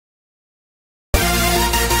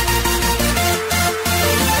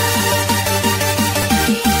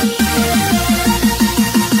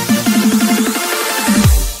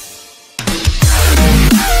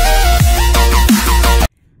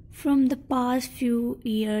past few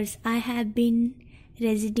years, I have been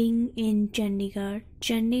residing in Chandigarh.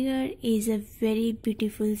 Chandigarh is a very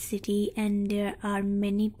beautiful city, and there are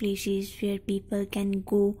many places where people can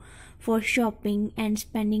go for shopping and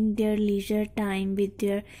spending their leisure time with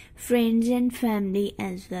their friends and family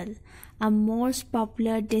as well. A most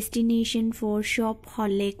popular destination for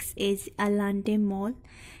shopaholics is Elante Mall.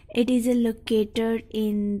 It is located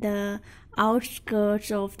in the outskirts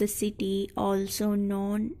of the city, also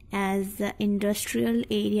known as the industrial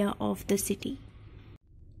area of the city.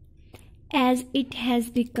 As it has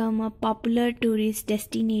become a popular tourist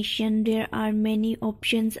destination, there are many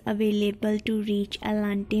options available to reach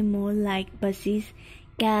Elante Mall like buses,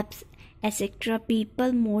 cabs, etc.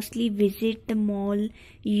 People mostly visit the mall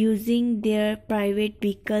using their private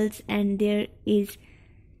vehicles, and there is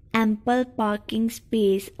ample parking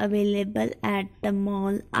space available at the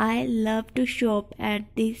mall. I love to shop at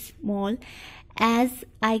this mall as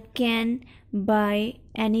I can buy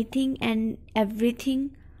anything and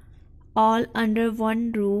everything all under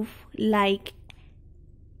one roof, like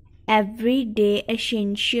everyday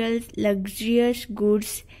essentials, luxurious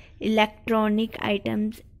goods, electronic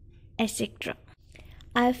items, etc.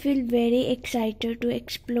 I feel very excited to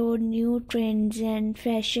explore new trends and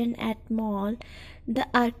fashion at mall. The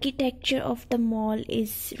architecture of the mall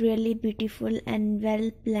is really beautiful and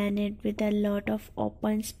well planned, with a lot of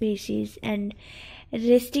open spaces and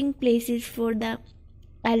resting places for the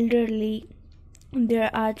elderly.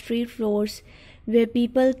 There are 3 floors where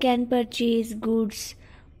people can purchase goods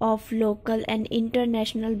of local and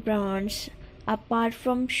international brands. Apart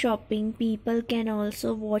from shopping, people can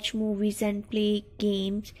also watch movies and play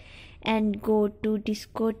games and go to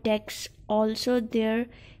discotheques. Also, there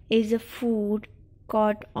is a food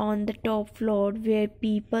court on the top floor where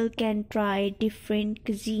people can try different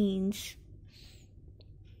cuisines.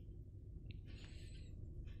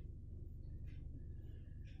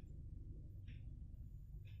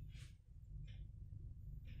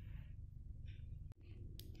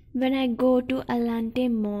 When I go to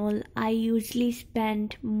Elante Mall, I usually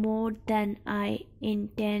spend more than I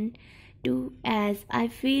intend to, as I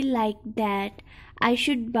feel like that I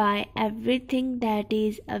should buy everything that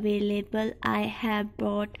is available. I have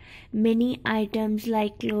bought many items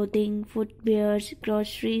like clothing, footwears,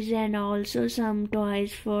 groceries, and also some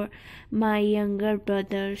toys for my younger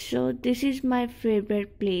brother. So this is my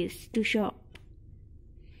favorite place to shop.